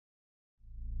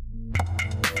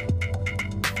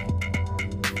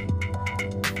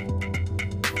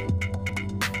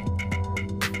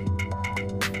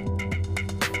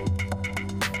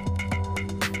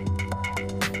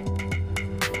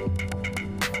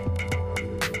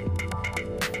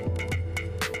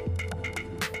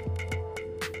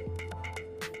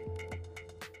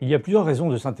Il y a plusieurs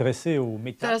raisons de s'intéresser au There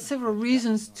méthane. are several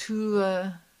reasons to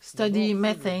study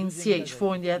methane,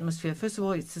 CH4 in the atmosphere. First of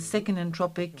all, it's the second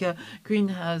anthropic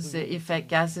greenhouse effect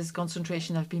gases.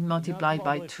 Concentration have been multiplied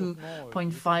by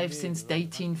 2.5 since the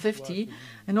 1850.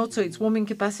 And also its warming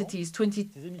capacity is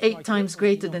 28 times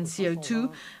greater than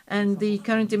CO2. And the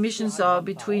current emissions are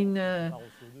between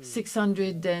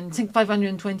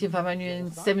 520 and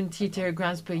 570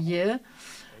 teragrams per year.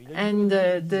 And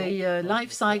the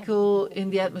life cycle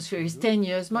in the atmosphere is 10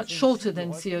 years, much shorter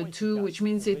than CO2, which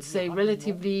means it's a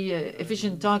relatively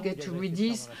efficient target to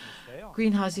reduce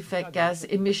greenhouse effect gas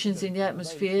emissions in the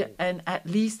atmosphere. And at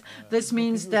least this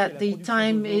means that the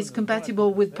time is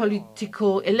compatible with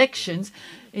political elections.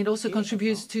 It also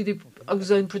contributes to the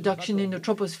ozone production in the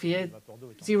troposphere,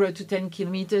 0 to 10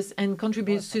 kilometers, and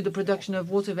contributes to the production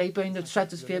of water vapor in the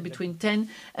stratosphere between 10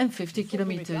 and 50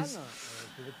 kilometers.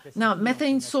 Now,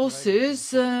 methane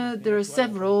sources, there are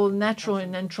several natural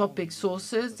and anthropic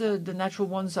sources. The natural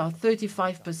ones are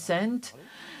 35%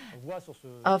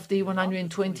 of the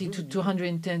 120 to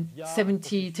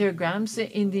 270 teragrams.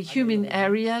 In the human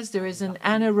areas, there is an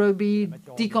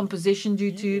anaerobic decomposition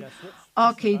due to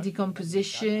arcade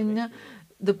decomposition.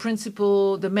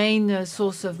 The main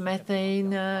source of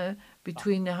methane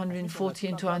between 140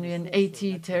 and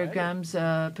 280 teragrams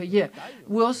per year.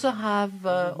 We also have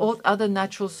all other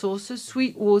natural sources,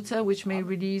 sweet water, which may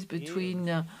release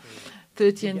between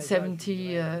 30 and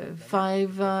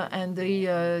 75, and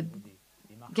the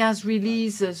gas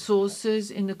release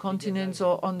sources in the continents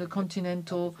or on the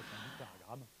continental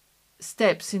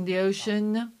steps in the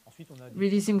ocean,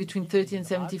 releasing between 30 and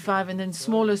 75, and then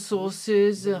smaller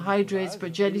sources, hydrates,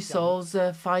 pergelisols,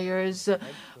 fires,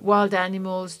 wild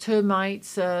animals,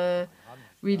 termites,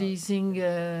 releasing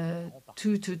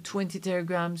 2 to 20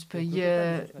 teragrams per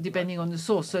year, depending on the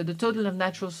source. So the total of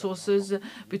natural sources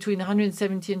between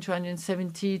 170 and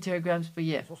 270 teragrams per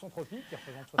year.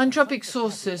 Anthropic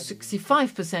sources,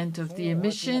 65% of the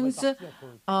emissions,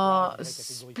 are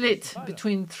split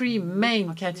between three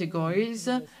main categories: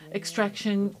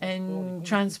 extraction and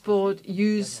transport,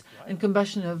 use and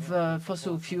combustion of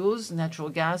fossil fuels, natural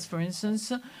gas, for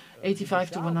instance, 85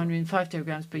 to 105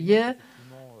 teragrams per year.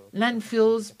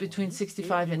 Landfills between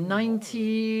 65 and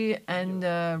 90, and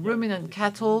ruminant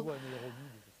cattle,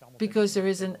 because there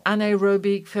is an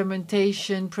anaerobic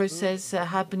fermentation process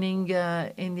happening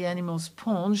in the animal's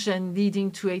paunch and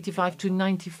leading to 85 to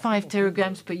 95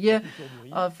 teragrams per year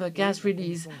of gas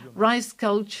release. Rice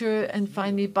culture, and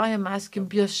finally biomass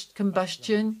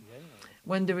combustion.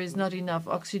 When there is not enough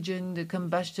oxygen, the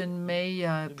combustion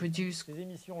may produce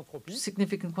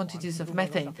significant quantities of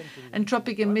methane.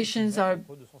 Anthropic emissions are a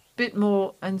bit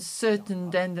more uncertain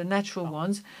than the natural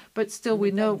ones, but still we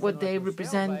know what they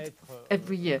represent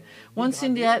every year. Once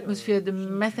in the atmosphere, the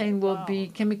methane will be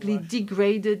chemically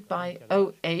degraded by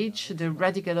OH, the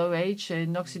radical OH,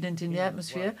 an oxidant in the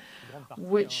atmosphere,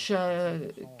 which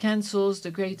cancels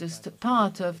the greatest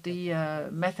part of the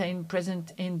methane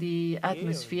present in the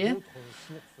atmosphere,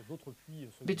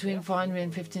 between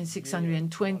 450 and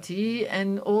 620,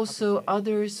 and also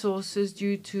other sources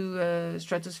due to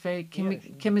stratospheric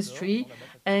chemistry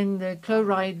and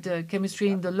chloride chemistry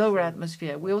in the lower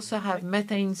atmosphere. We also have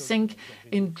methane sink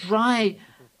in dry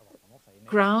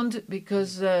ground,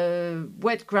 because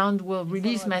wet ground will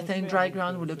release methane, dry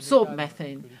ground will absorb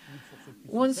methane.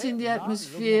 Once in the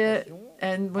atmosphere,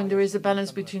 and when there is a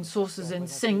balance between sources and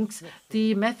sinks,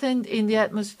 the methane in the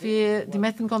atmosphere, the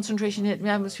methane concentration in the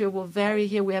atmosphere will vary.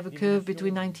 Here we have a curve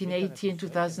between 1980 and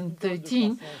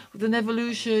 2013, with an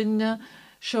evolution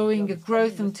showing a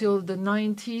growth until the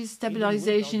 90s,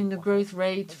 stabilization in the growth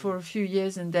rate for a few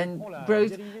years, and then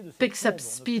growth picks up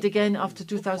speed again after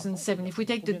 2007. If we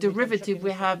take the derivative,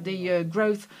 we have the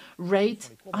growth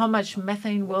rate, how much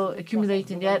methane will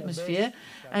accumulate in the atmosphere,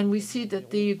 and we see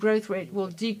that the growth rate will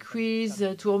decrease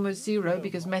to almost zero,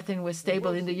 because methane was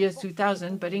stable in the years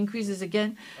 2000, but increases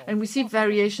again, and we see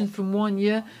variations from one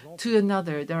year to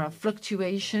another. There are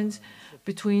fluctuations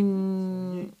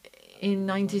between. In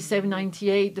 97,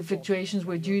 98, the fluctuations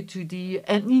were due to the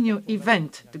El Niño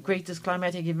event, the greatest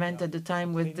climatic event at the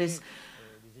time, with this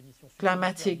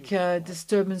climatic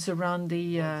disturbance around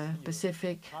the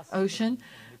Pacific Ocean,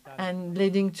 and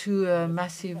leading to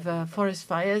massive forest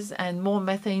fires and more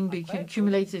methane being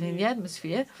accumulated in the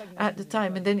atmosphere at the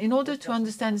time. And then in order to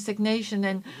understand stagnation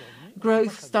and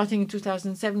growth starting in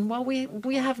 2007, well,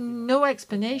 we have no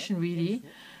explanation really,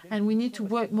 and we need to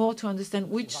work more to understand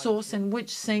which source and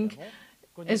which sink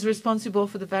is responsible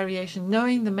for the variation.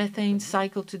 Knowing the methane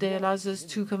cycle today allows us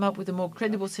to come up with a more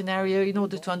credible scenario in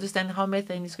order to understand how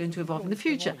methane is going to evolve in the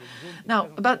future. Now,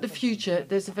 about the future,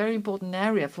 there's a very important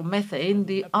area for methane,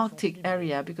 the Arctic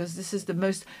area, because this is the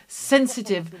most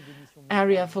sensitive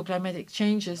area for climatic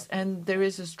changes, and there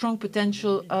is a strong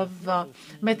potential of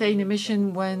methane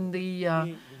emission when the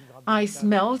ice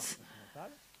melts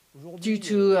due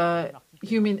to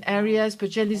humid areas,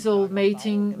 pergelyol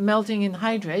melting in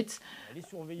hydrates.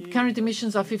 Current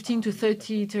emissions are 15 to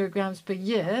 30 teragrams per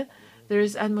year. There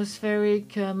is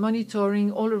atmospheric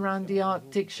monitoring all around the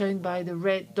Arctic, shown by the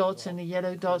red dots and the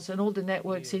yellow dots, and all the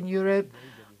networks in Europe,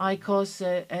 ICOS,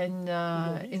 and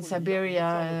in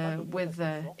Siberia with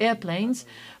airplanes.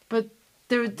 But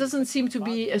there doesn't seem to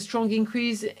be a strong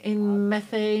increase in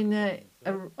methane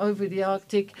over the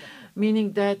Arctic,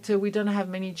 meaning that we don't have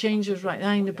many changes right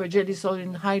now in the pergelyol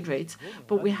and hydrates.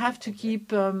 But we have to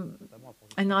keep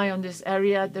an eye on this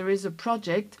area. There is a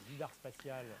project,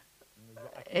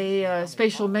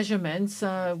 spatial measurements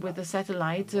with a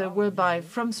satellite, whereby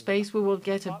from space we will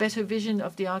get a better vision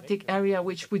of the Arctic area,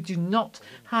 which we do not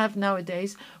have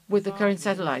nowadays with the current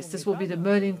satellites. This will be the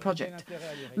Merlin project.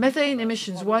 Methane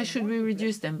emissions, why should we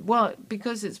reduce them? Well,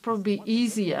 because it's probably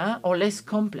easier or less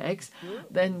complex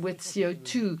than with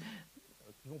CO2.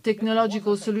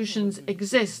 Technological solutions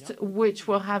exist which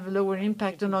will have a lower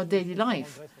impact on our daily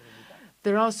life.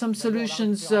 There are some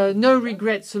solutions,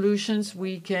 no-regret solutions.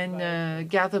 We can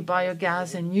gather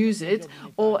biogas and use it,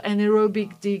 or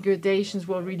anaerobic degradations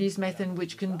will release methane,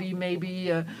 which can be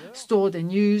maybe stored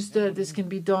and used. This can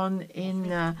be done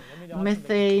in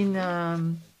methane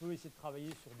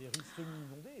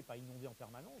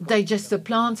digester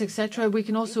plants, etc. We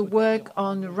can also work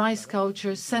on rice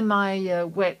culture,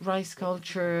 semi-wet rice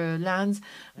culture lands.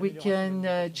 We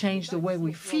can change the way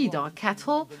we feed our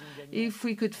cattle. If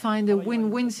we could find a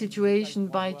win-win situation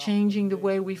by changing the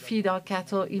way we feed our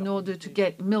cattle in order to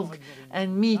get milk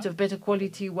and meat of better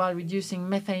quality while reducing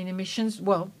methane emissions,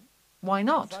 well, why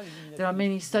not? There are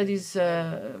many studies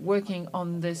working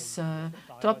on this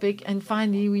topic. And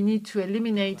finally, we need to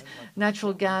eliminate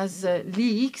natural gas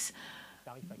leaks.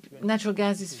 Natural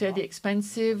gas is fairly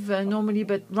expensive normally,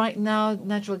 but right now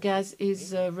natural gas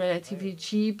is relatively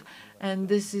cheap, and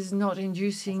this is not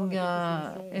inducing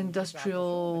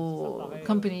industrial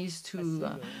companies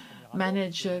to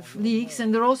manage leaks.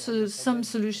 And there are also some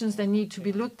solutions that need to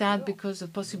be looked at because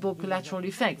of possible collateral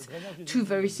effects. Two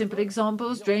very simple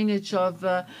examples: drainage of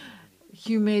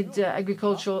humid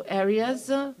agricultural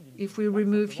areas. If we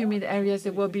remove humid areas,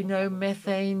 there will be no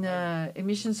methane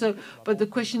emissions. But the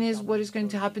question is, what is going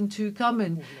to happen to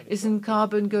carbon? Isn't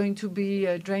carbon going to be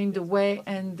drained away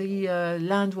and the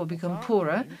land will become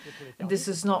poorer? And this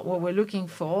is not what we're looking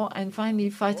for. And finally,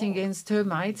 fighting against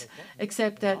termites,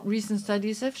 except that recent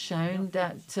studies have shown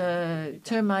that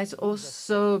termites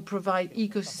also provide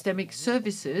ecosystemic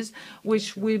services,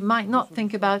 which we might not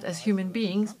think about as human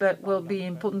beings, but will be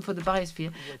important for the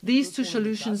biosphere. These two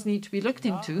solutions need to be looked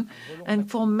into. And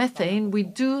for methane, we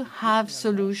do have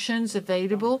solutions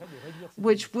available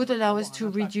which would allow us to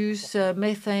reduce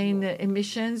methane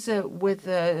emissions with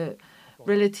a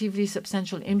relatively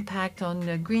substantial impact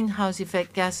on greenhouse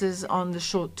effect gases on the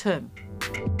short term.